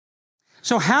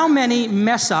So how many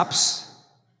mess-ups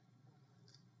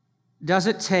does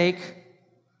it take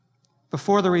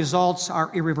before the results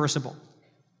are irreversible?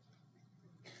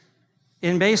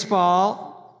 In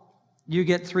baseball, you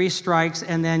get 3 strikes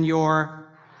and then you're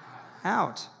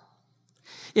out.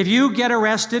 If you get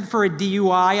arrested for a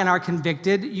DUI and are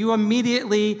convicted, you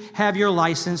immediately have your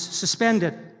license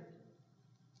suspended.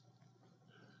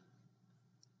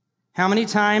 How many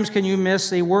times can you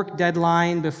miss a work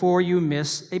deadline before you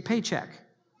miss a paycheck?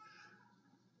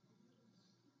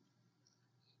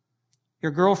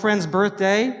 Your girlfriend's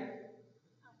birthday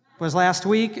was last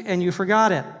week and you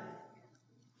forgot it.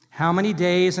 How many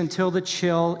days until the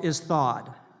chill is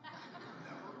thawed?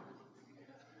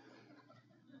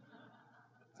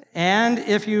 And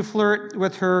if you flirt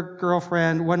with her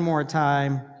girlfriend one more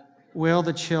time, will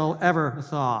the chill ever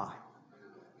thaw?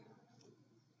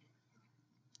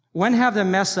 When have the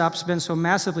mess-ups been so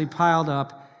massively piled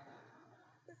up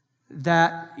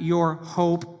that your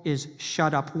hope is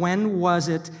shut up? When was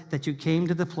it that you came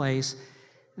to the place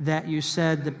that you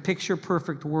said the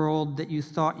picture-perfect world that you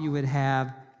thought you would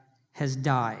have has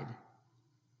died,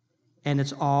 and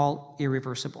it's all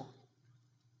irreversible?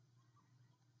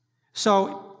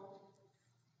 So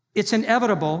it's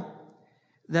inevitable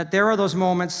that there are those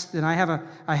moments that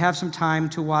I have some time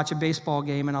to watch a baseball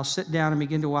game, and I'll sit down and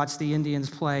begin to watch the Indians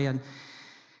play, and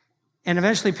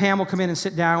eventually Pam will come in and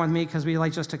sit down with me because we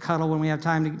like just to cuddle when we have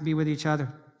time to be with each other.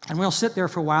 And we'll sit there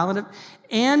for a while,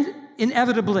 and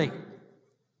inevitably,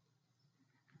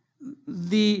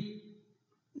 the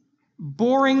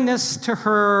boringness to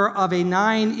her of a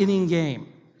 9-inning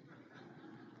game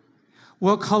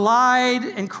will collide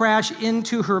and crash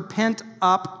into her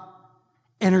pent-up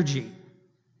energy.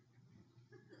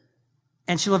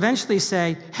 And she'll eventually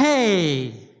say,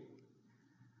 "Hey,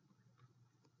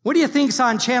 what do you think's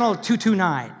on channel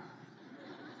 229?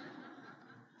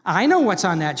 I know what's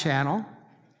on that channel,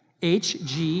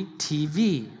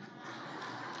 HGTV.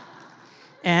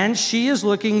 And she is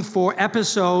looking for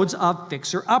episodes of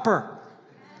Fixer Upper.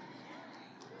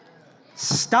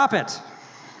 Stop it.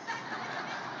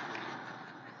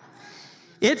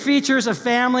 It features a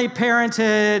family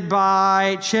parented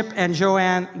by Chip and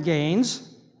Joanne Gaines,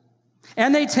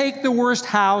 and they take the worst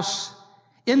house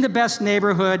in the best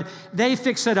neighborhood, they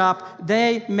fix it up,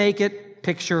 they make it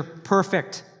picture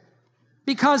perfect,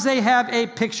 because they have a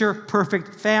picture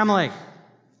perfect family.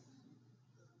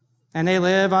 And they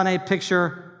live on a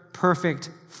picture-perfect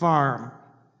farm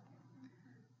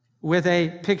with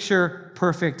a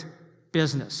picture-perfect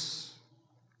business,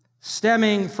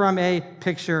 stemming from a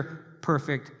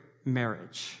picture-perfect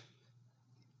marriage.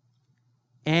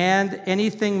 And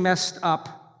anything messed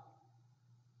up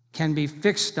can be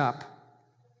fixed up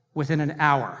within an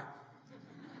hour.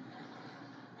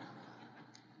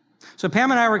 So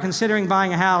Pam and I were considering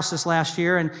buying a house this last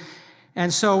year,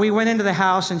 and so we went into the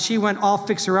house, and she went all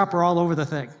fixer-upper all over the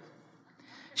thing.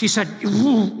 She said,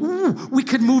 ooh, we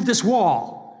could move this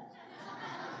wall.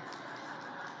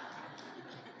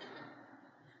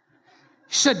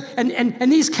 She said,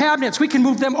 and these cabinets, we can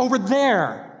move them over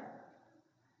there.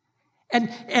 And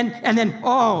then,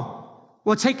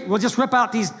 we'll just rip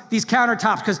out these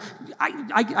countertops, because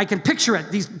I can picture it.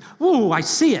 I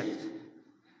see it.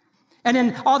 And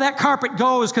then all that carpet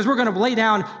goes, because we're going to lay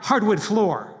down hardwood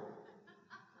floor.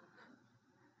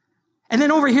 And then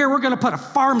over here, we're going to put a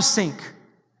farm sink.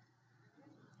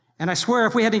 And I swear,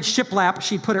 if we had any shiplap,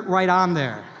 she'd put it right on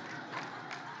there.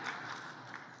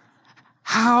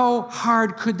 How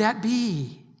hard could that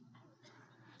be?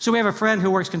 So we have a friend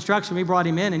who works construction. We brought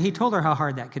him in, and he told her how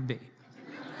hard that could be.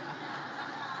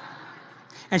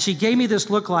 And she gave me this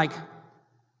look like,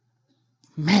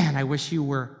 man, I wish you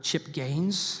were Chip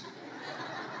Gaines.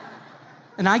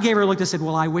 And I gave her a look that said,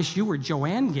 well, I wish you were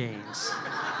Joanne Gaines.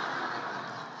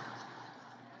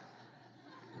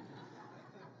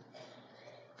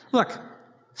 Look,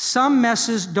 some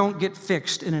messes don't get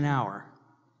fixed in an hour.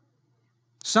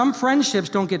 Some friendships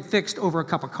don't get fixed over a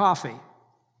cup of coffee.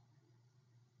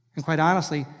 And quite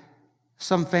honestly,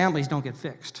 some families don't get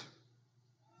fixed.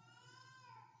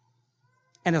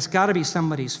 And it's got to be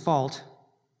somebody's fault,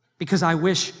 because I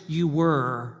wish you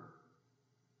were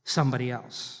somebody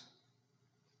else.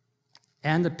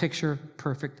 And the picture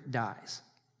perfect dies.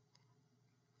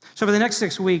 So for the next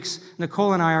 6 weeks,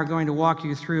 Nicole and I are going to walk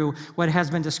you through what has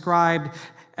been described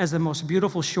as the most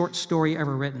beautiful short story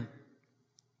ever written.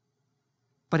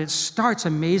 But it starts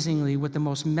amazingly with the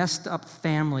most messed up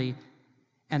family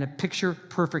and a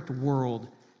picture-perfect world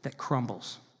that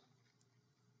crumbles.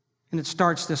 And it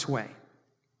starts this way.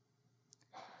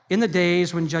 In the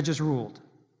days when judges ruled,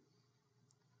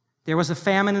 there was a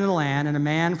famine in the land, and a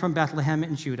man from Bethlehem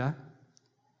in Judah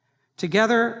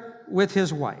together with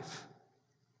his wife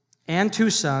and 2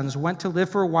 sons, went to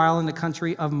live for a while in the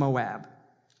country of Moab.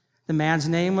 The man's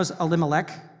name was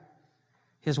Elimelech,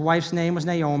 his wife's name was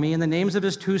Naomi, and the names of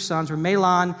his 2 sons were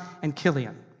Mahlon and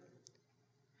Chilion.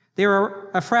 They were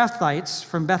Ephrathites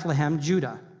from Bethlehem,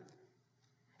 Judah.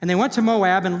 And they went to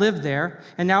Moab and lived there,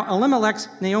 and now Elimelech,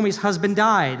 Naomi's husband,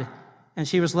 died, and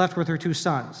she was left with her 2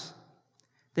 sons.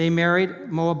 They married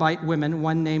Moabite women,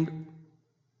 one named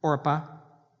Orpah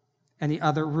and the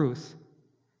other Ruth.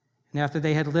 And after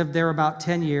they had lived there about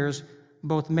 10 years,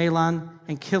 both Mahlon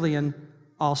and Chilion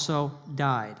also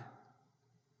died.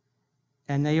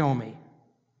 And Naomi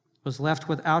was left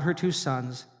without her 2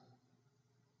 sons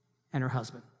and her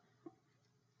husband.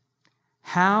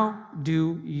 How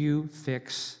do you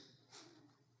fix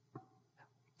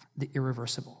the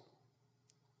irreversible?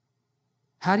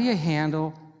 How do you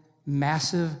handle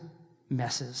massive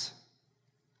messes?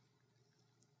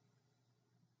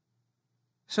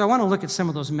 So I want to look at some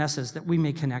of those messes that we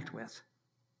may connect with.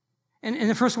 And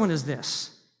the first one is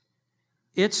this: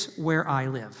 it's where I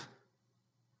live.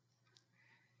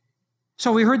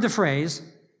 So we heard the phrase,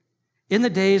 in the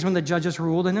days when the judges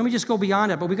ruled, and then we just go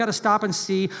beyond it, but we've got to stop and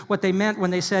see what they meant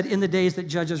when they said, in the days that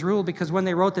judges ruled, because when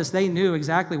they wrote this, they knew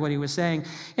exactly what he was saying.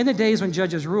 In the days when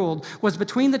judges ruled was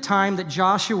between the time that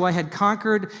Joshua had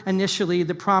conquered initially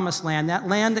the promised land, that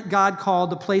land that God called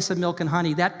the place of milk and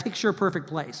honey, that picture-perfect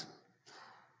place.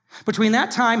 Between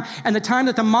that time and the time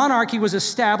that the monarchy was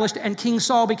established and King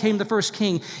Saul became the first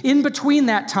king, in between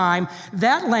that time,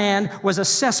 that land was a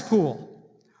cesspool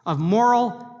of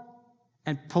moral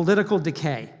and political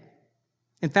decay.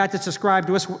 In fact, it's described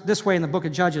to us this way in the book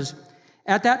of Judges.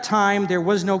 At that time, there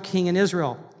was no king in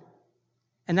Israel.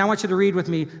 And now I want you to read with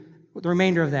me the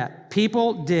remainder of that.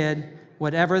 People did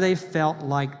whatever they felt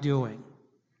like doing.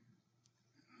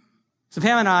 So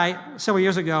Pam and I, several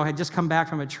years ago, had just come back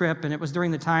from a trip, and it was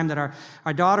during the time that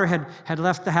our daughter had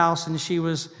left the house, and she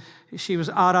was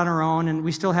out on her own, and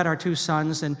we still had our 2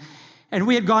 sons, and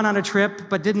we had gone on a trip,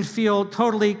 but didn't feel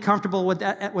totally comfortable with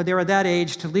that, when they were at that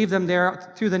age, to leave them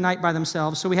there through the night by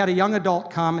themselves. So we had a young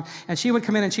adult come, and she would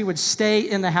come in and she would stay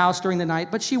in the house during the night,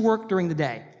 but she worked during the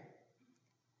day.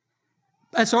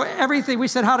 And so everything, we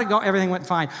said how to go, everything went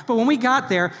fine. But when we got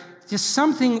there, just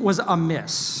something was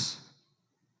amiss.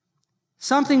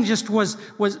 Something just was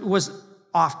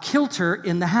off kilter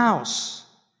in the house.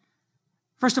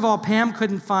 First of all, Pam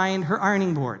couldn't find her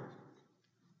ironing board.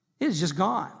 It was just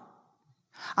gone.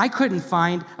 I couldn't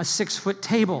find a 6-foot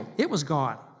table. It was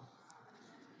gone.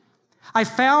 I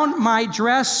found my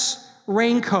dress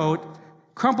raincoat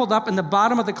crumpled up in the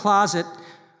bottom of the closet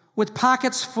with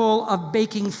pockets full of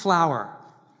baking flour.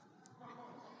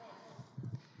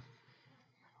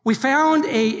 We found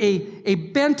a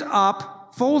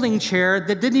bent-up folding chair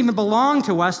that didn't even belong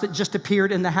to us, that just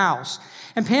appeared in the house.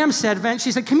 And Pam said,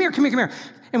 she said, come here.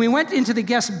 And we went into the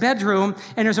guest bedroom,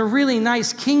 and there's a really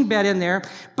nice king bed in there,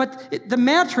 but the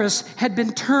mattress had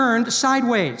been turned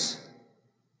sideways.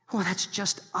 Oh, that's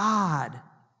just odd.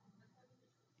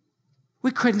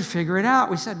 We couldn't figure it out.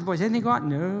 We said, boys, anything go on?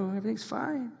 No, everything's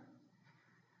fine.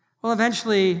 Well,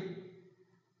 eventually,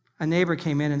 a neighbor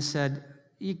came in and said,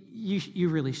 you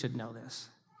really should know this.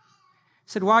 He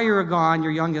said, while you were gone,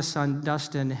 your youngest son,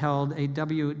 Dustin, held a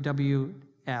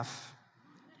WWF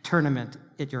tournament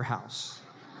at your house.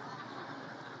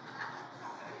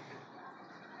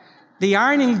 The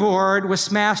ironing board was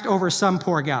smashed over some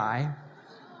poor guy.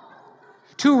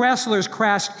 2 wrestlers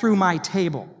crashed through my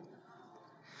table.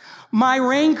 My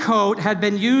raincoat had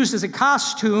been used as a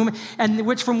costume,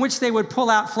 from which they would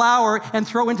pull out flour and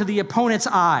throw into the opponent's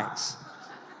eyes.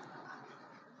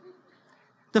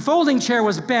 The folding chair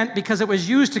was bent because it was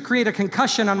used to create a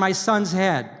concussion on my son's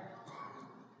head.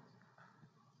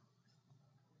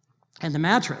 And the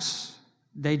mattress,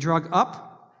 they drug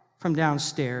up from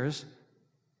downstairs,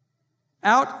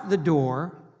 out the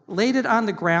door, laid it on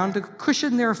the ground to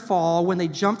cushion their fall when they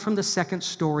jumped from the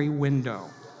 2nd-story window,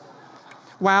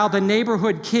 while the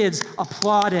neighborhood kids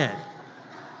applauded.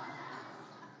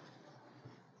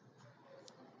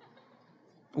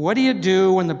 What do you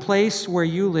do when the place where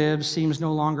you live seems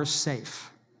no longer safe?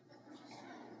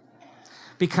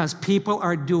 Because people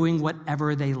are doing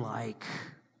whatever they like.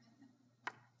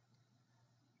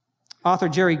 Author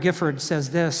Jerry Gifford says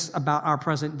this about our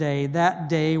present day: that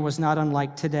day was not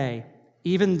unlike today.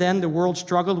 Even then, the world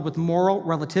struggled with moral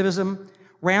relativism,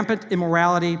 rampant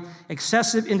immorality,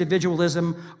 excessive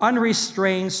individualism,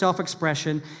 unrestrained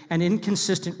self-expression, and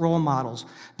inconsistent role models.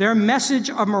 Their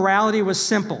message of morality was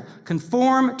simple: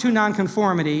 conform to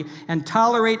nonconformity and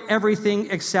tolerate everything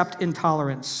except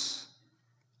intolerance.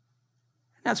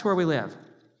 That's where we live.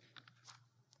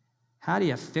 How do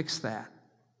you fix that?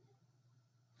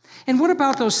 And what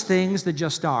about those things that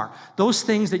just are? Those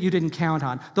things that you didn't count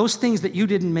on, those things that you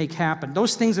didn't make happen,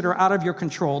 those things that are out of your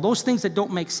control, those things that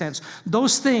don't make sense,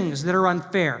 those things that are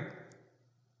unfair.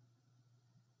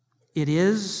 It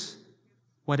is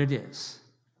what it is.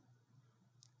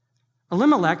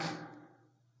 Elimelech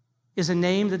is a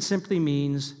name that simply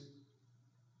means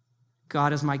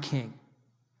God is my king.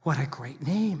 What a great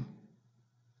name.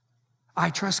 I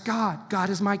trust God. God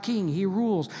is my king. He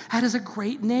rules. That is a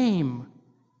great name.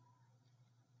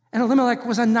 And Elimelech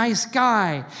was a nice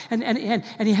guy. And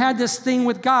he had this thing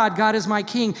with God. God is my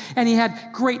king. And he had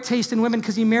great taste in women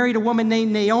because he married a woman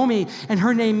named Naomi, and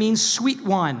her name means sweet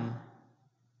one.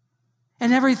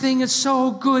 And everything is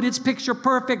so good. It's picture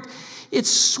perfect. It's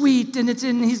sweet, and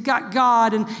he's got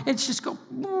God, and it's just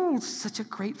it's such a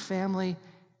great family.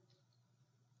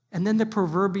 And then the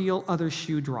proverbial other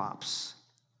shoe drops.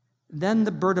 Then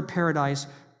the bird of paradise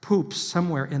poops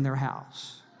somewhere in their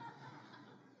house.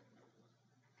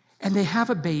 And they have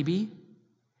a baby,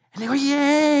 and they go,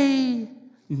 yay!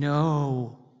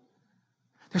 No.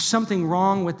 There's something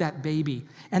wrong with that baby.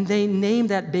 And they name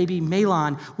that baby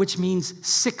Mahlon, which means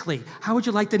sickly. How would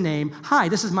you like the name? Hi,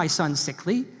 this is my son,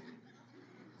 Sickly.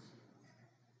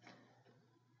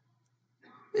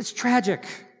 It's tragic.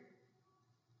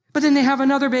 But then they have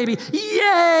another baby.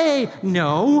 Yay!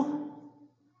 No.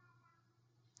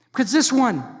 Because this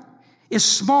one is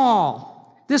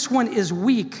small. This one is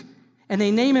weak. And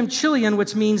they name him Chilion,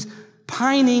 which means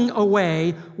pining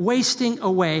away, wasting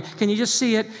away. Can you just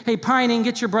see it? Hey, pining,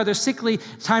 get your brother sickly.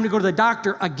 It's time to go to the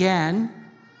doctor again.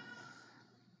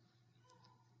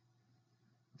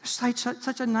 They're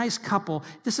such a nice couple.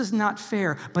 This is not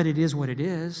fair, but it is what it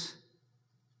is.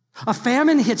 A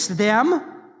famine hits them,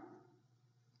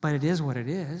 but it is what it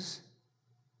is.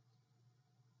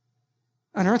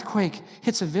 An earthquake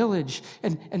hits a village,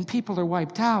 and people are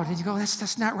wiped out, and you go,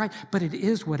 that's not right, but it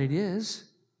is what it is.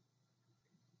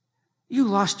 You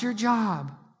lost your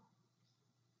job.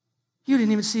 You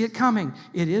didn't even see it coming.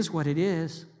 It is what it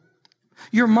is.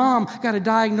 Your mom got a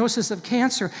diagnosis of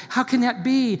cancer. How can that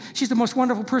be? She's the most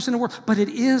wonderful person in the world, but it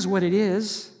is what it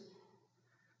is.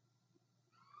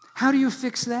 How do you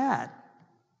fix that?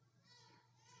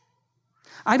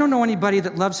 I don't know anybody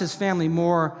that loves his family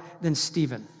more than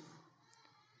Stephen.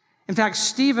 In fact,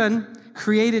 Stephen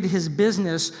created his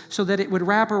business so that it would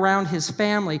wrap around his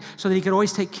family, so that he could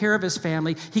always take care of his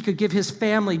family. He could give his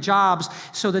family jobs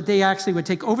so that they actually would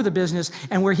take over the business,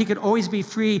 and where he could always be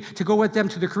free to go with them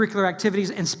to the curricular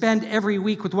activities and spend every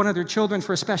week with one of their children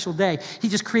for a special day. He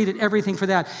just created everything for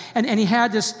that. And he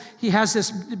has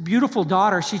this beautiful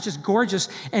daughter. She's just gorgeous,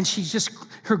 and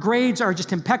her grades are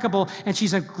just impeccable, and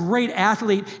she's a great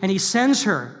athlete, and he sends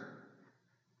her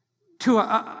to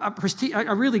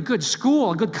a really good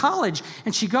school, a good college,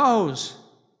 and she goes.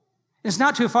 It's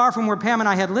not too far from where Pam and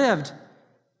I had lived.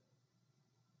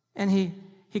 And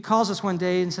he calls us one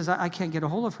day and says, I can't get a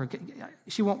hold of her.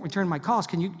 She won't return my calls.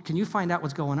 Can you find out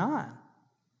what's going on?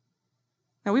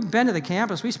 Now, we've been to the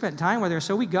campus. We spent time with her,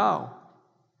 so we go.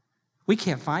 We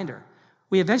can't find her.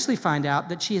 We eventually find out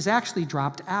that she has actually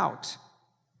dropped out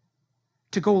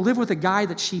to go live with a guy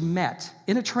that she met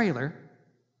in a trailer.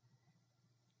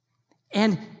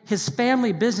 And his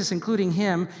family business, including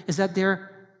him, is that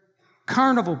they're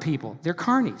carnival people. They're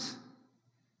carnies.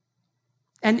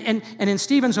 And in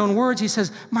Stephen's own words, he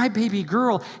says, my baby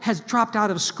girl has dropped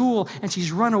out of school and she's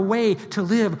run away to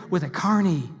live with a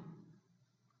carny.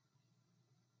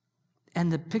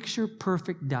 And the picture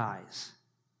perfect dies.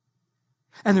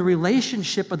 And the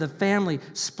relationship of the family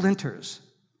splinters.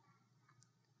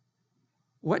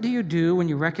 What do you do when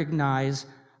you recognize,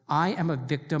 I am a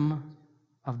victim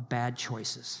of bad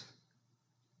choices?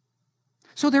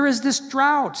 So there is this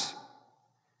drought.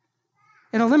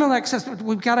 And Elimelech says,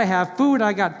 we've got to have food.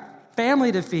 I got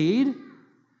family to feed.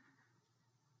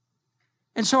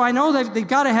 And so I know they've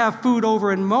got to have food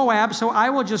over in Moab, so I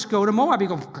will just go to Moab. You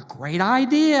go, great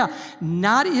idea.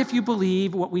 Not if you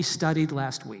believe what we studied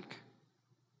last week.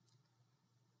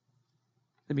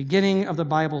 The beginning of the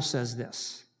Bible says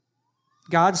this.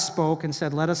 God spoke and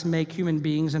said, let us make human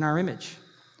beings in our image.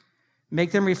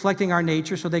 Make them reflecting our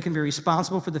nature so they can be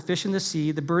responsible for the fish in the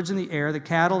sea, the birds in the air, the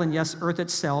cattle, and yes, earth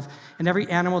itself, and every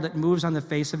animal that moves on the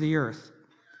face of the earth.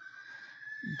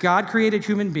 God created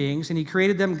human beings, and he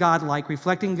created them godlike,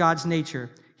 reflecting God's nature.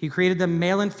 He created them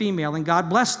male and female, and God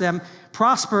blessed them,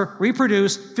 prosper,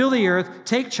 reproduce, fill the earth,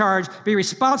 take charge, be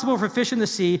responsible for fish in the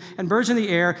sea and birds in the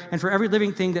air, and for every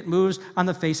living thing that moves on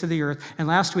the face of the earth. And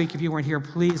last week, if you weren't here,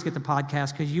 please get the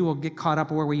podcast because you will get caught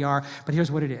up where we are. But here's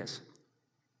what it is.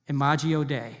 Imago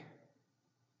Dei,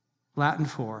 Latin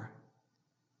for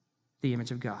the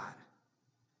image of God.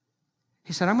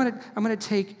 He said, I'm going to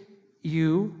take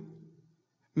you,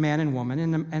 man and woman,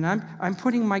 and I'm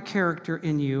putting my character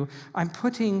in you. I'm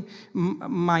putting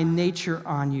my nature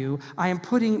on you. I am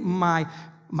putting my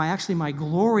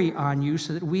glory on you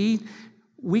so that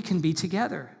we can be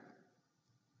together.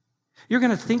 You're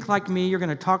going to think like me. You're going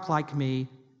to talk like me.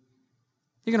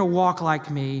 You're going to walk like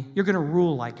me. You're going to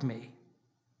rule like me.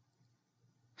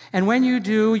 And when you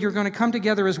do, you're going to come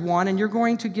together as one, and you're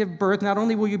going to give birth. Not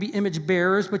only will you be image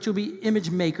bearers, but you'll be image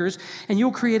makers, and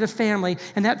you'll create a family,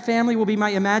 and that family will be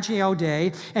my Imago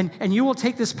Dei, and you will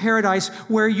take this paradise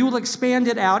where you will expand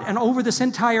it out, and over this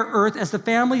entire earth, as the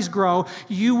families grow,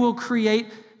 you will create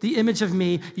the image of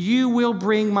me. You will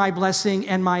bring my blessing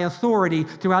and my authority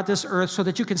throughout this earth so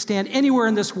that you can stand anywhere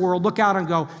in this world, look out and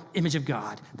go, image of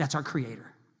God. That's our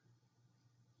Creator.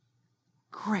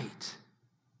 Great.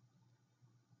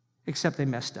 Except they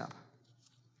messed up.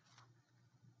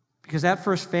 Because that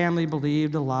first family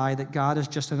believed a lie that God is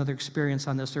just another experience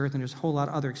on this earth, and there's a whole lot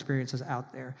of other experiences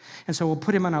out there. And so we'll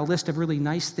put him on our list of really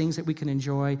nice things that we can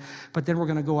enjoy, but then we're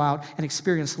going to go out and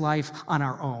experience life on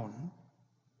our own.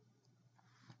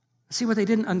 See, what they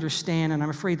didn't understand, and I'm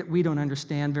afraid that we don't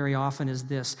understand very often, is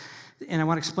this, and I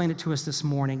want to explain it to us this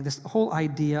morning, this whole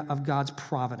idea of God's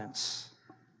providence.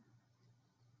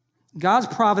 God's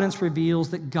providence reveals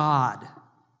that God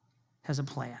has a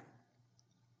plan.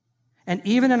 And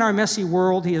even in our messy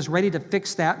world, he is ready to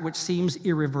fix that which seems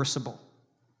irreversible.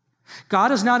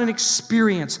 God is not an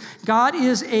experience. God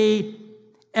is a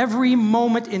every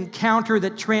moment encounter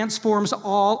that transforms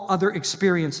all other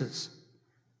experiences.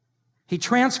 He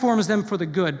transforms them for the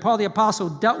good. Paul the Apostle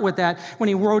dealt with that when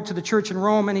he wrote to the church in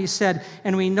Rome, and he said,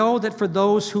 and we know that for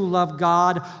those who love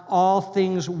God, all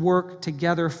things work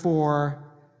together for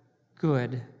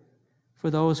good, for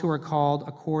those who are called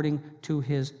according to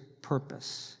his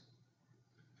purpose.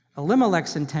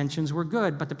 Elimelech's intentions were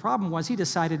good, but the problem was he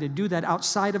decided to do that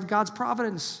outside of God's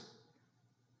providence.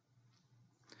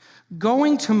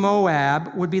 Going to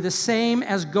Moab would be the same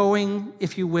as going,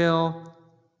 if you will,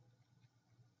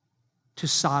 to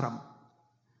Sodom.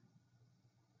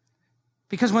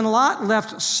 Because when Lot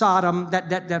left Sodom,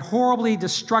 that horribly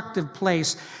destructive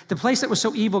place, the place that was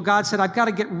so evil, God said, I've got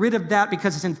to get rid of that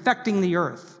because it's infecting the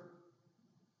earth.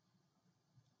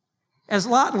 As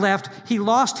Lot left, he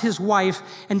lost his wife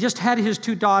and just had his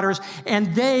 2 daughters,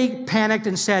 and they panicked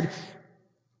and said,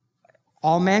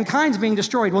 all mankind's being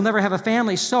destroyed. We'll never have a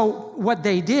family. So what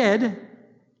they did,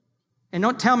 and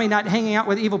don't tell me not hanging out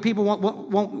with evil people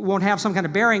won't have some kind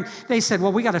of bearing. They said,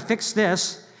 well, we got to fix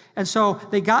this. And so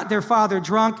they got their father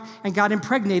drunk and got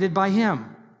impregnated by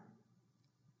him.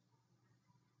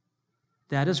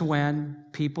 That is when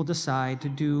people decide to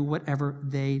do whatever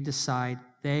they decide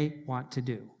they want to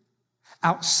do,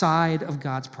 outside of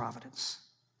God's providence.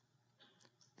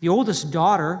 The oldest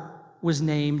daughter was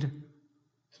named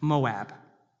Moab,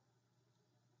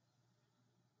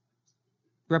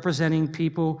 representing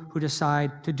people who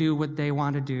decide to do what they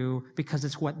want to do because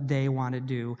it's what they want to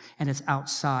do, and it's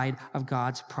outside of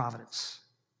God's providence.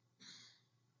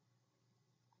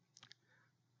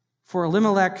 For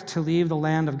Elimelech to leave the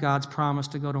land of God's promise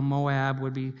to go to Moab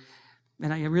would be,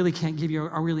 and I really can't give you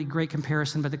a really great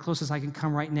comparison, but the closest I can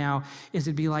come right now is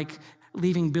it'd be like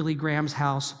leaving Billy Graham's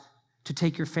house to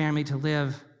take your family to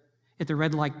live at the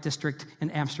red light district in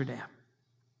Amsterdam.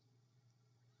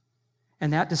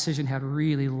 And that decision had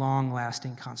really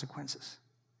long-lasting consequences.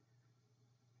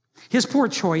 His poor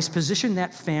choice positioned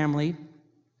that family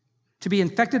to be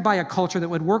infected by a culture that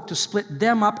would work to split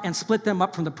them up and split them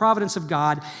up from the providence of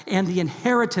God and the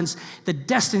inheritance, the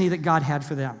destiny that God had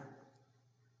for them.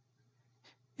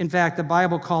 In fact, the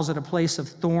Bible calls it a place of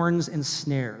thorns and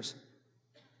snares.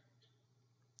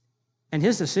 And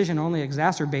his decision only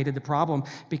exacerbated the problem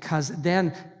because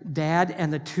then Dad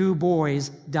and the 2 boys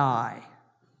die,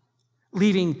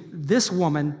 leaving this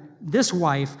woman, this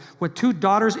wife, with 2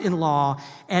 daughters-in-law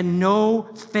and no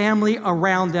family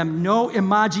around them, no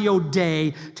Imago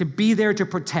Dei to be there to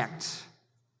protect.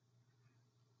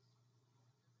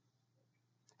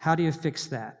 How do you fix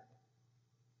that?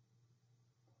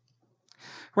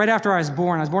 Right after I was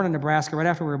born in Nebraska, right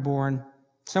after we were born,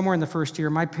 somewhere in the first year,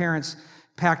 my parents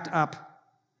packed up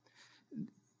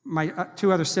my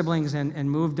 2 other siblings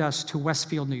and moved us to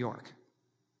Westfield, New York.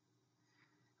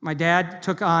 My dad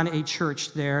took on a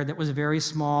church there that was very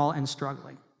small and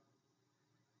struggling.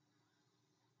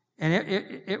 And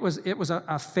it was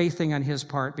a faith thing on his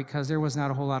part because there was not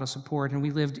a whole lot of support. And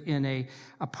we lived in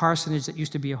a parsonage that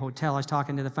used to be a hotel. I was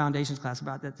talking to the foundations class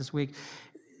about that this week.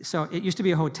 So it used to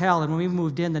be a hotel, and when we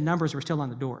moved in, the numbers were still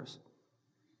on the doors.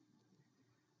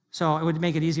 So it would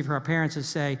make it easy for our parents to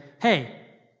say, hey,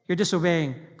 you're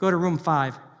disobeying. Go to room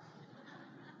 5.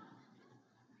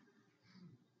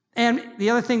 And the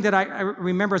other thing that I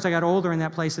remember as I got older in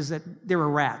that place is that there were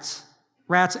rats.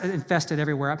 Rats infested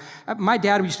everywhere. My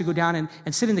dad used to go down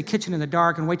and sit in the kitchen in the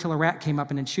dark and wait till a rat came up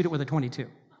and then shoot it with a .22.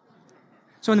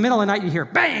 So in the middle of the night, you hear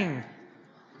bang,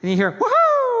 and you hear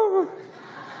woohoo!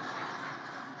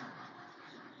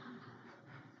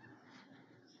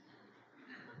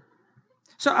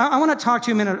 So I want to talk to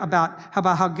you a minute about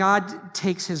how God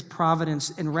takes his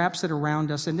providence and wraps it around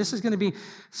us. And this is going to be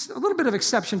a little bit of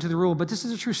exception to the rule, but this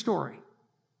is a true story.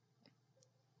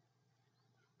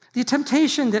 The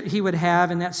temptation that he would have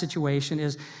in that situation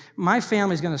is, my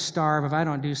family's going to starve if I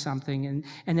don't do something.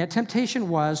 And that temptation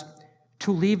was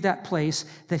to leave that place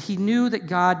that he knew that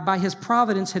God, by his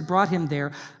providence, had brought him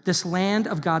there, this land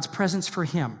of God's presence for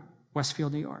him,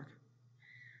 Westfield, New York.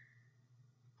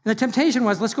 And the temptation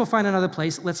was, let's go find another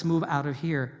place, let's move out of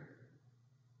here.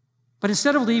 But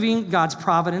instead of leaving God's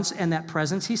providence and that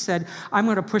presence, he said, I'm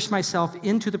going to push myself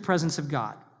into the presence of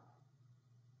God.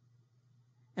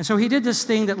 And so he did this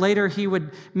thing that later he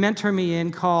would mentor me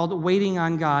in called waiting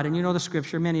on God. And you know the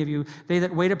scripture, many of you, they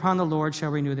that wait upon the Lord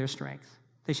shall renew their strength.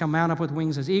 They shall mount up with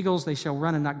wings as eagles. They shall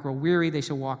run and not grow weary. They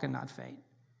shall walk and not faint.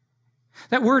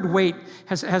 That word wait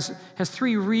has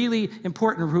three really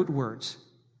important root words: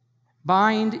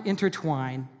 bind,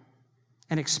 intertwine,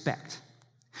 and expect.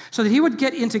 So that he would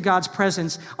get into God's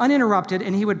presence uninterrupted,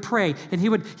 and he would pray, and he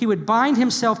would bind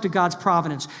himself to God's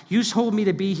providence. You told me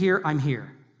to be here, I'm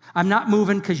here. I'm not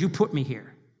moving because you put me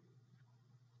here.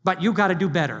 But you got to do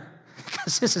better,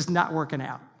 because this is not working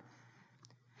out.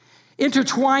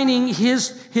 Intertwining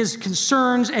his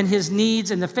concerns and his needs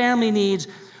and the family needs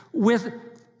with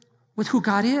who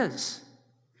God is.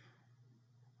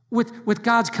 With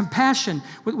God's compassion,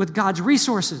 with God's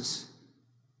resources,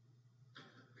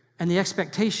 and the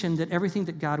expectation that everything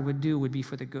that God would do would be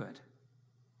for the good.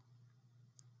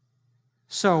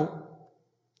 So,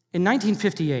 in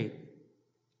 1958,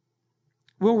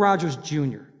 Will Rogers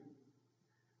Jr.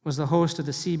 was the host of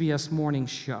the CBS morning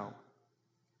show.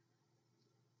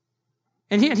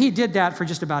 And he did that for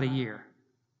just about a year.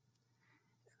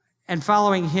 And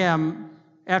following him,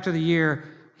 after the year,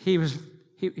 he was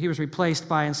replaced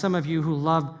by, and some of you who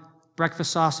love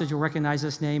breakfast sausage will recognize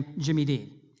this name, Jimmy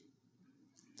Dean,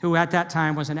 who at that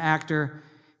time was an actor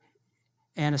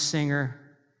and a singer.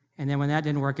 And then when that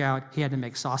didn't work out, he had to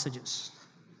make sausages.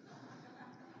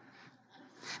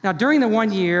 Now, during the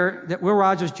 1 year that Will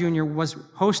Rogers Jr. was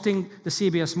hosting the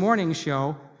CBS morning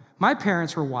show, my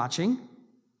parents were watching.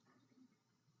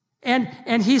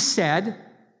 And he said,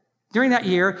 during that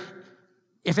year,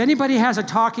 if anybody has a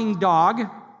talking dog,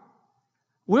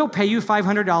 we'll pay you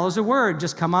 $500 a word.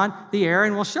 Just come on the air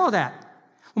and we'll show that.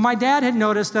 Well, my dad had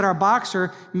noticed that our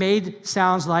boxer made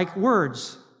sounds like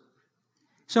words.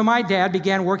 So my dad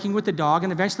began working with the dog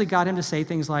and eventually got him to say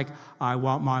things like, I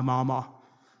want my mama.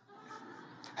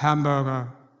 Hamburger,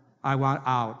 I want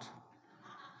out.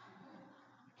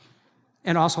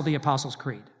 And also the Apostles'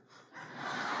 Creed.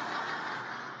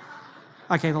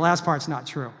 Okay, the last part's not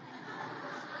true.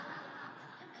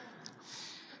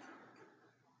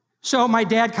 So my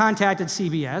dad contacted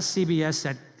CBS. CBS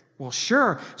said, well,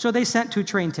 sure. So they sent 2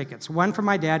 train tickets, one for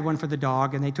my dad, one for the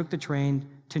dog, and they took the train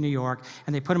to New York,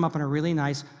 and they put him up in a really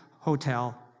nice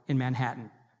hotel in Manhattan.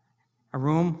 A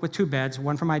room with 2 beds,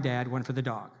 one for my dad, one for the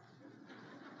dog.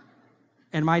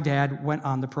 And my dad went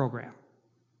on the program.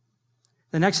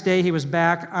 The next day, he was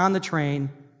back on the train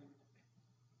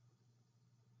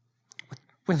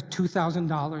with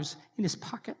 $2,000 in his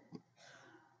pocket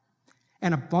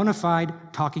and a bona fide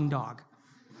talking dog.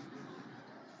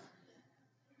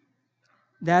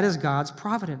 That is God's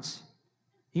providence.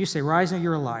 You say, Reisner,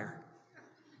 you're a liar.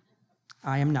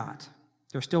 I am not.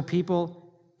 There are still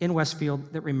people in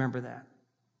Westfield that remember that.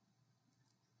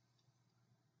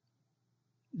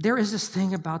 There is this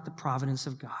thing about the providence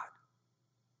of God,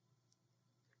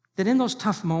 that in those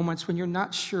tough moments when you're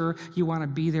not sure you want to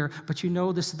be there, but you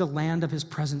know this is the land of his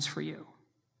presence for you,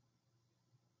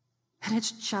 and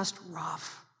it's just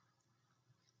rough,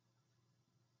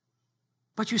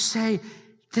 but you say,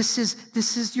 this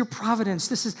is your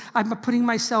providence. I'm putting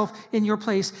myself in your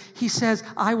place. He says,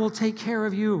 I will take care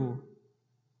of you.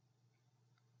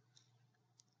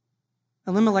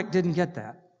 Elimelech didn't get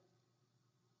that.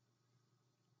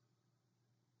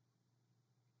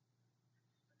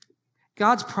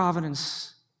 God's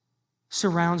providence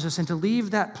surrounds us, and to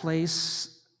leave that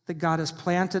place that God has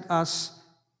planted us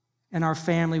and our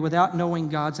family without knowing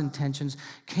God's intentions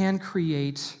can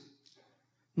create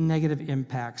negative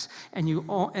impacts. And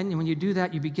when you do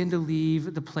that, you begin to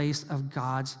leave the place of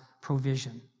God's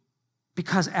provision.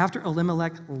 Because after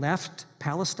Elimelech left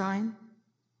Palestine,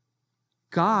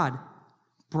 God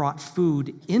brought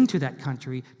food into that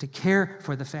country to care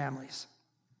for the families.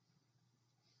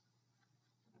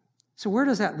 So where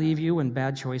does that leave you when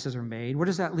bad choices are made? Where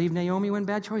does that leave Naomi when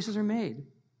bad choices are made?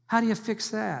 How do you fix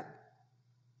that?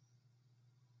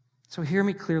 So hear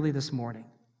me clearly this morning.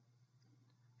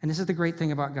 And this is the great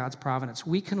thing about God's providence.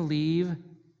 We can leave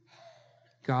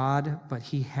God, but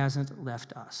he hasn't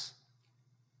left us.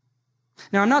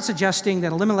 Now, I'm not suggesting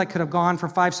that Elimelech could have gone for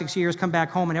 5-6 years, come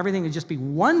back home, and everything would just be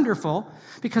wonderful,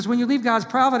 because when you leave God's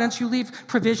providence, you leave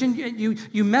provision,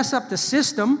 you mess up the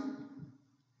system.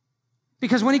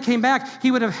 Because when he came back,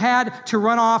 he would have had to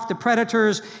run off the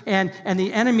predators and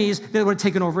the enemies that would have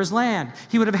taken over his land.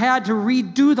 He would have had to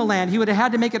redo the land. He would have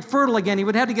had to make it fertile again. He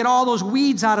would have had to get all those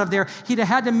weeds out of there. He'd have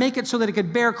had to make it so that it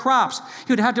could bear crops.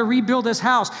 He would have had to rebuild his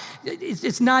house.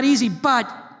 It's not easy,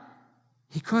 but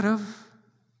he could have.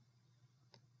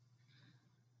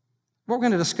 What we're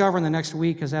going to discover in the next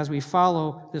week is, as we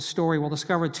follow this story, we'll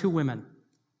discover 2 women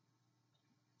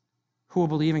who will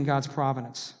believe in God's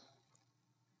providence.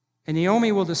 And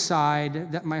Naomi will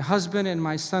decide that my husband and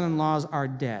my son-in-laws are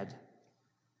dead,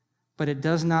 but it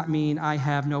does not mean I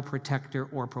have no protector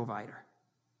or provider.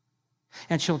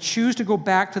 And she'll choose to go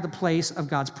back to the place of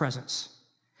God's presence,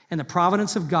 and the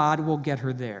providence of God will get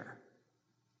her there.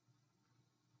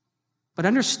 But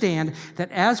understand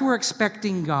that as we're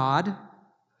expecting God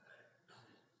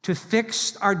to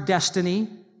fix our destiny,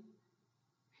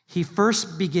 he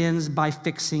first begins by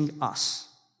fixing us.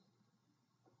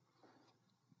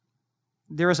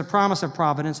 There is a promise of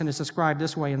providence, and it's described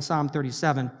this way in Psalm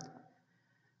 37.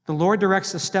 The Lord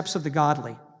directs the steps of the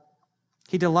godly.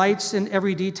 He delights in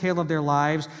every detail of their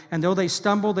lives, and though they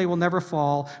stumble, they will never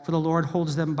fall, for the Lord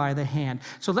holds them by the hand.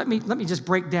 So let me just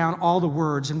break down all the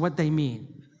words and what they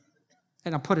mean.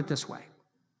 And I'll put it this way.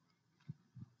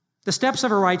 The steps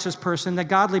of a righteous person, the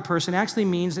godly person, actually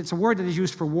means, it's a word that is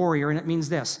used for warrior, and it means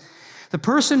this. The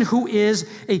person who is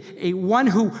a one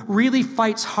who really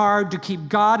fights hard to keep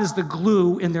God as the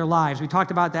glue in their lives. We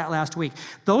talked about that last week.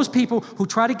 Those people who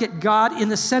try to get God in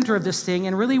the center of this thing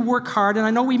and really work hard, and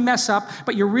I know we mess up,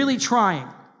 but you're really trying.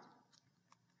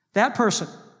 That person,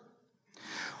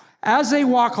 as they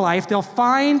walk life, they'll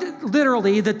find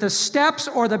literally that the steps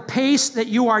or the pace that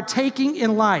you are taking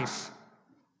in life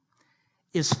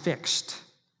is fixed.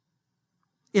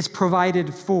 It's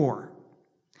provided for.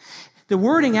 The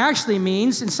wording actually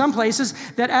means, in some places,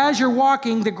 that as you're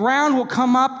walking, the ground will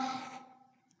come up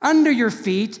under your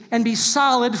feet and be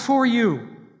solid for you,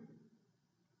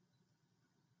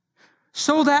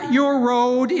 so that your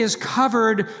road is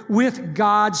covered with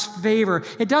God's favor.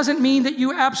 It doesn't mean that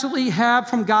you absolutely have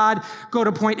from God, go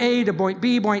to point A to point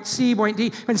B, point C, point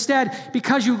D. Instead,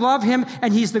 because you love him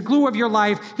and he's the glue of your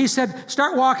life, he said,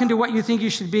 start walking to what you think you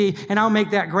should be, and I'll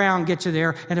make that ground get you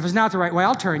there. And if it's not the right way,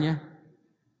 I'll turn you.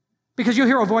 Because you'll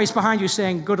hear a voice behind you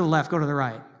saying, go to the left, go to the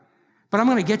right. But I'm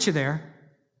going to get you there.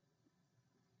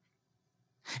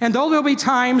 And though there'll be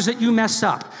times that you mess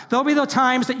up, there'll be the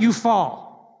times that you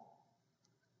fall,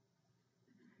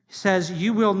 he says,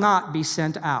 you will not be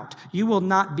sent out. You will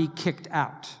not be kicked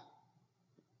out.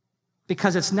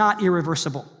 Because it's not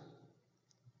irreversible.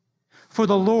 For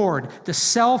the Lord, the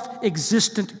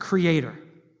self-existent creator,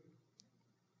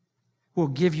 will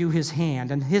give you his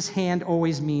hand, and his hand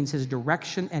always means his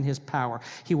direction and his power.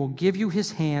 He will give you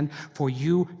his hand for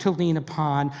you to lean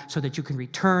upon so that you can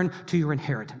return to your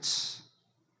inheritance.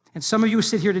 And some of you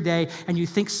sit here today and you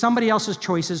think somebody else's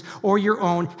choices or your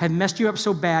own have messed you up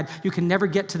so bad you can never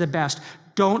get to the best.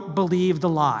 Don't believe the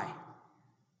lie.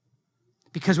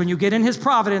 Because when you get in his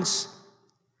providence,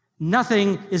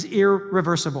 nothing is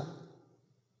irreversible.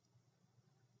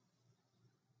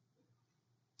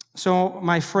 So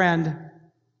my friend,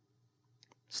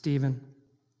 Stephen,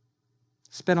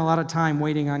 spent a lot of time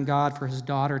waiting on God for his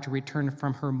daughter to return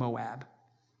from her Moab.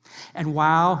 And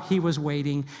while he was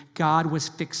waiting, God was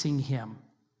fixing him.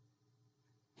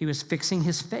 He was fixing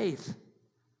his faith.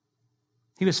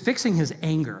 He was fixing his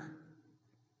anger.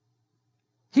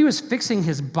 He was fixing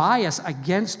his bias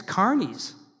against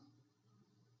carnies,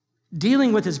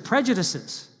 dealing with his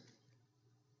prejudices,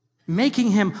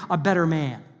 making him a better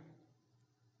man.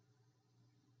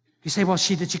 You say, well,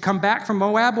 did she come back from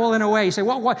Moab? Well, in a way. You say,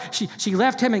 well, what? She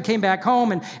left him and came back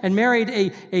home and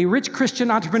married a rich Christian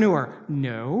entrepreneur.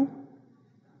 No.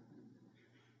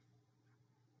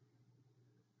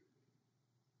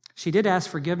 She did ask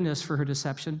forgiveness for her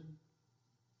deception.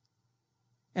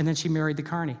 And then she married the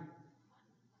carny.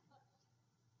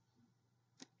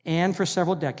 And for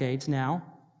several decades now,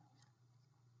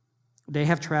 they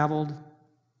have traveled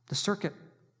the circuit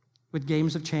with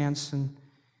games of chance and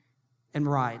and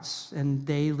rides. And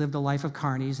they lived a life of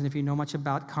carnies. And if you know much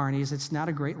about carnies, it's not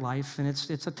a great life, and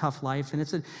it's a tough life, and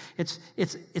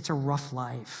it's a rough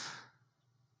life.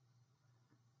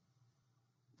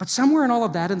 But somewhere in all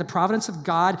of that, in the providence of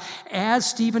God, as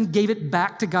Stephen gave it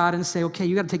back to God and say, okay,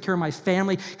 you got to take care of my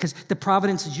family because the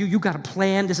providence is you got a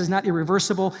plan. This is not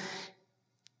irreversible.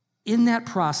 In that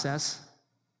process,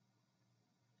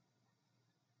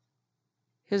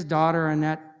 his daughter and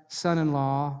that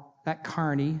son-in-law, that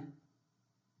carny,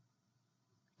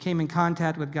 came in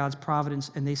contact with God's providence,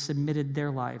 and they submitted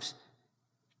their lives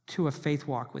to a faith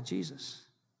walk with Jesus.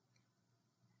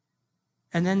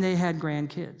 And then they had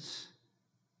grandkids.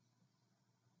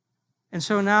 And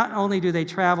so not only do they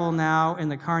travel now in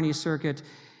the carny circuit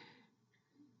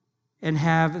and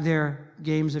have their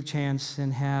games of chance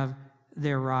and have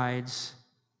their rides,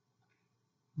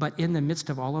 but in the midst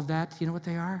of all of that, you know what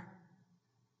they are?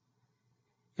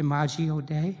 Imago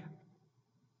Dei,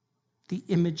 the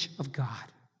image of God.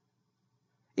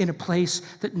 In a place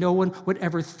that no one would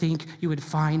ever think you would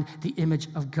find the image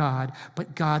of God,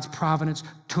 but God's providence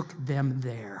took them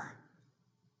there.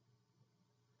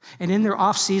 And in their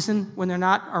off season, when they're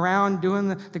not around doing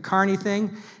the carny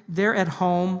thing, they're at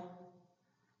home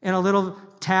in a little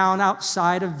town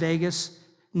outside of Vegas,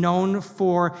 known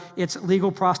for its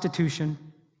legal prostitution,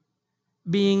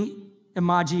 being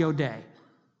Imago Dei,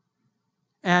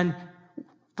 and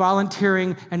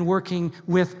volunteering and working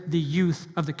with the youth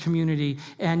of the community.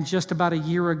 And just about a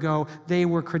year ago, they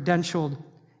were credentialed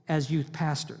as youth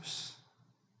pastors.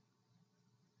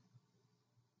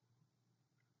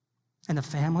 And the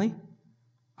family,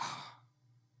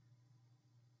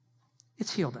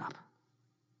 it's healed up.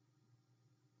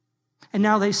 And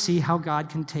now they see how God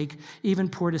can take even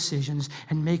poor decisions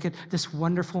and make it this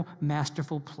wonderful,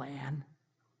 masterful plan.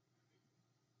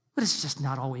 But it's just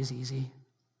not always easy.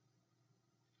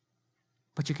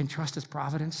 But you can trust His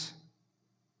providence.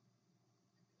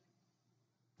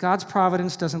 God's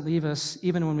providence doesn't leave us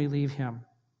even when we leave Him.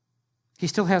 He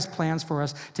still has plans for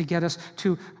us to get us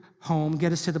to home,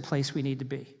 get us to the place we need to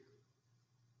be.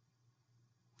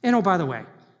 And oh, by the way,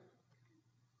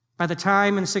 by the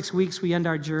time in 6 weeks we end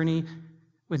our journey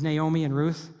with Naomi and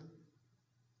Ruth,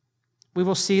 we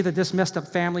will see that this messed up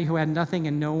family who had nothing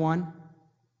and no one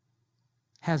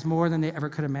has more than they ever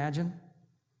could imagine.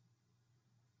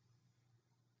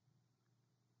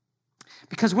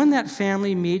 Because when that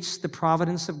family meets the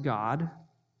providence of God,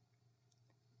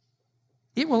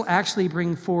 it will actually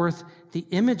bring forth the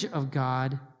image of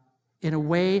God in a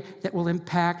way that will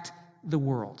impact the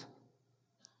world.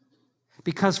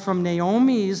 Because from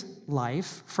Naomi's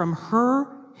life, from her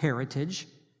heritage,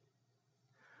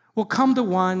 will come the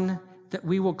one that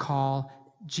we will call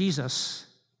Jesus,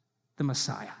 the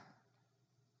Messiah.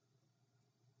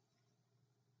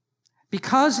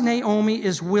 Because Naomi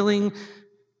is willing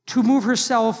to move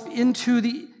herself into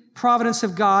the providence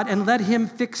of God and let Him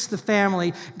fix the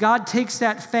family, God takes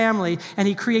that family and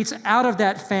He creates out of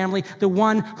that family the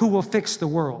one who will fix the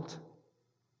world.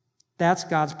 That's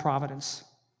God's providence.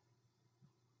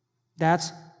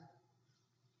 That's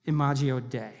Imago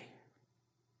Dei.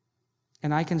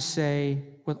 And I can say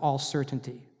with all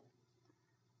certainty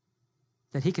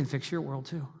that He can fix your world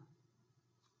too.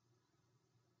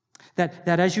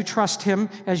 That as you trust Him,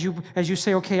 as you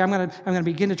say, okay, I'm gonna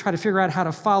begin to try to figure out how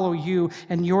to follow you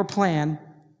and your plan,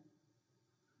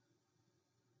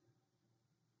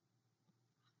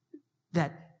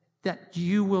 that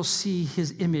you will see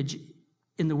His image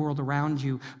in the world around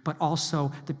you, but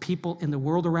also the people in the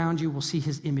world around you will see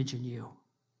His image in you.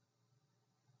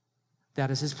 That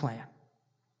is His plan.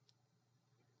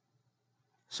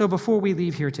 So before we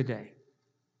leave here today,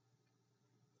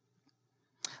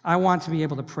 I want to be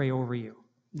able to pray over you,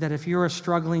 that if you're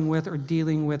struggling with or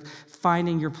dealing with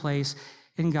finding your place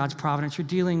in God's providence, you're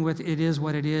dealing with it is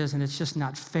what it is and it's just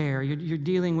not fair. You're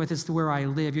dealing with it's where I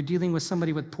live. You're dealing with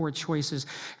somebody with poor choices.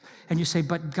 And you say,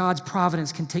 but God's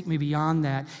providence can take me beyond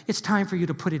that. It's time for you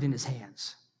to put it in His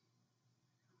hands.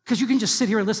 Because you can just sit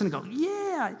here and listen and go,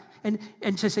 yeah, and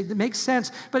just say, it makes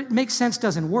sense. But it makes sense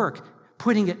doesn't work.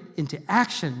 Putting it into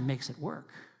action makes it work.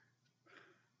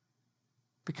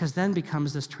 Because then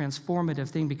becomes this transformative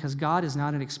thing, because God is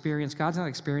not an experience. God's not an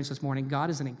experience this morning. God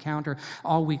is an encounter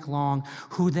all week long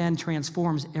who then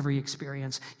transforms every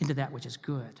experience into that which is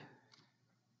good.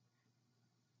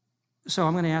 So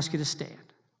I'm going to ask you to stand.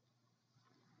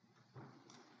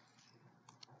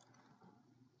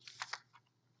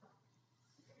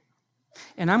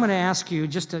 And I'm going to ask you I'm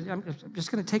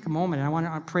just going to take a moment, and I want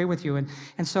to pray with you. And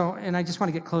I just want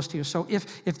to get close to you. So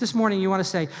if this morning you want to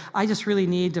say, I just really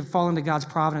need to fall into God's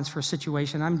providence for a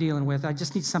situation I'm dealing with. I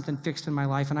just need something fixed in my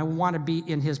life, and I want to be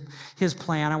in his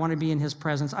plan. I want to be in his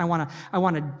presence. I want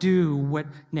to do what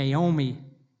Naomi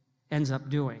ends up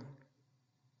doing.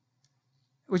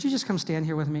 Would you just come stand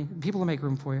here with me? People will make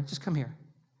room for you. Just come here.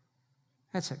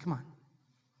 That's it. Come on.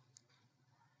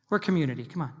 We're community.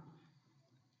 Come on.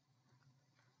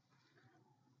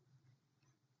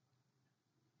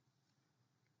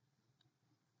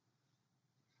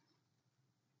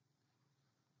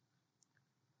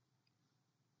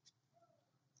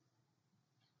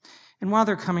 And while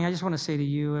they're coming, I just want to say to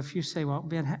you, if you say, well,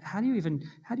 Ben, how do you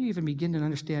even begin to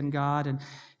understand God? And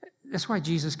that's why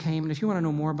Jesus came. And if you want to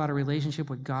know more about a relationship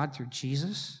with God through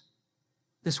Jesus,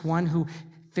 this one who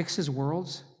fixes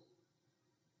worlds,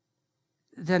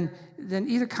 then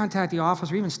either contact the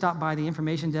office or even stop by the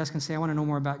information desk and say, I want to know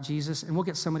more about Jesus. And we'll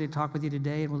get somebody to talk with you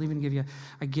today, and we'll even give you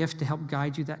a gift to help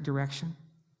guide you that direction.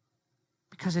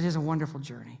 Because it is a wonderful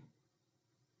journey.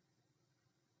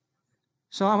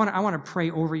 So I want to pray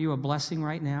over you a blessing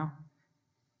right now.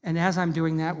 And as I'm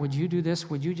doing that, would you do this?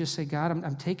 Would you just say, God,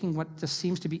 I'm taking what just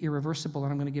seems to be irreversible,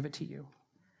 and I'm going to give it to you.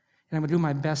 And I'm going to do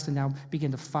my best to now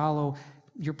begin to follow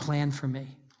your plan for me.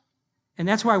 And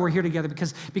that's why we're here together,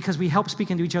 because we help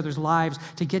speak into each other's lives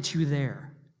to get you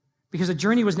there. Because the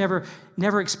journey was never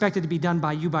expected to be done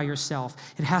by you by yourself.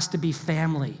 It has to be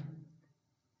family.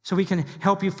 So we can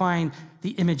help you find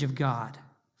the image of God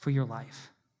for your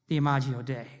life, the Imago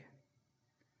Dei.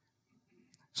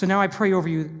 So now I pray over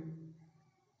you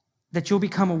that you'll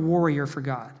become a warrior for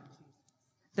God.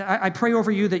 I pray over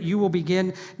you that you will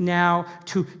begin now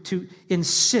to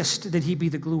insist that he be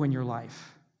the glue in your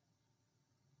life.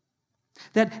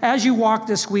 That as you walk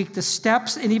this week, the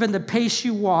steps and even the pace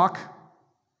you walk,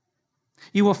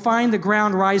 you will find the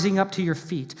ground rising up to your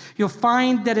feet. You'll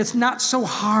find that it's not so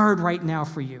hard right now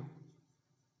for you.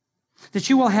 That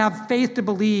you will have faith to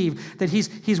believe that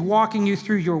he's walking you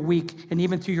through your week and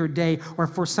even through your day, or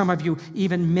for some of you,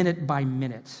 even minute by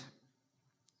minute.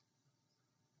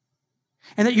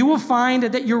 And that you will find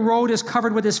that your road is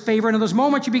covered with his favor. And in those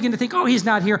moments you begin to think, oh, he's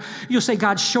not here, you'll say,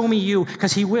 God, show me you,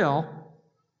 because he will.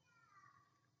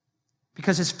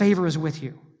 Because his favor is with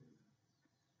you.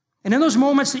 And in those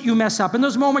moments that you mess up, in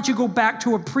those moments you go back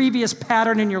to a previous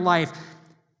pattern in your life,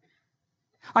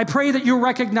 I pray that you'll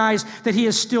recognize that he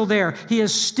is still there. He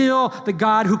is still the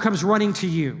God who comes running to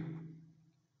you.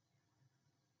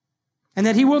 And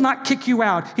that he will not kick you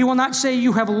out. He will not say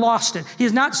you have lost it. He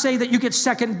does not say that you get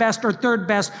second best or third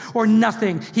best or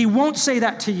nothing. He won't say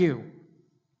that to you,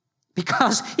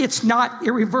 because it's not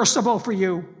irreversible for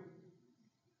you.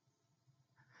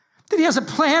 That he has a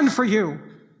plan for you.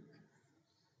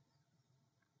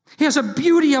 He has a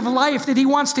beauty of life that he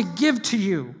wants to give to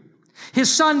you.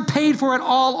 His son paid for it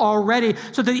all already,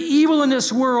 so that the evil in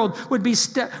this world would be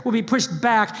pushed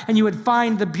back, and you would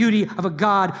find the beauty of a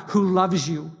God who loves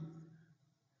you.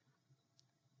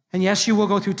 And yes, you will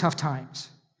go through tough times,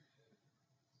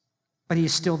 but he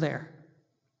is still there.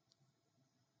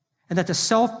 And that the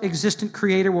self-existent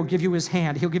creator will give you his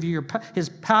hand. He'll give you his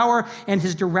power and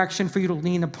his direction for you to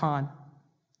lean upon.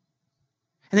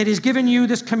 And that he's given you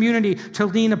this community to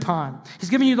lean upon. He's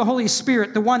given you the Holy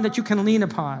Spirit, the one that you can lean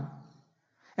upon.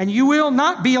 And you will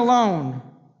not be alone,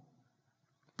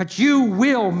 but you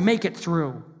will make it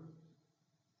through.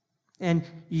 And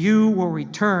you will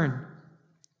return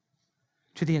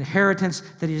to the inheritance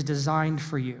that he has designed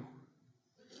for you.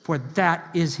 For that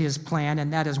is his plan,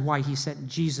 and that is why he sent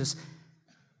Jesus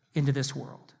into this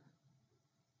world.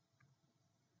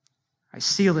 I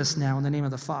seal this now in the name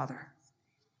of the Father,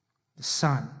 the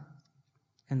Son,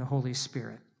 and the Holy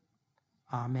Spirit.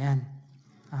 Amen.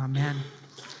 Amen.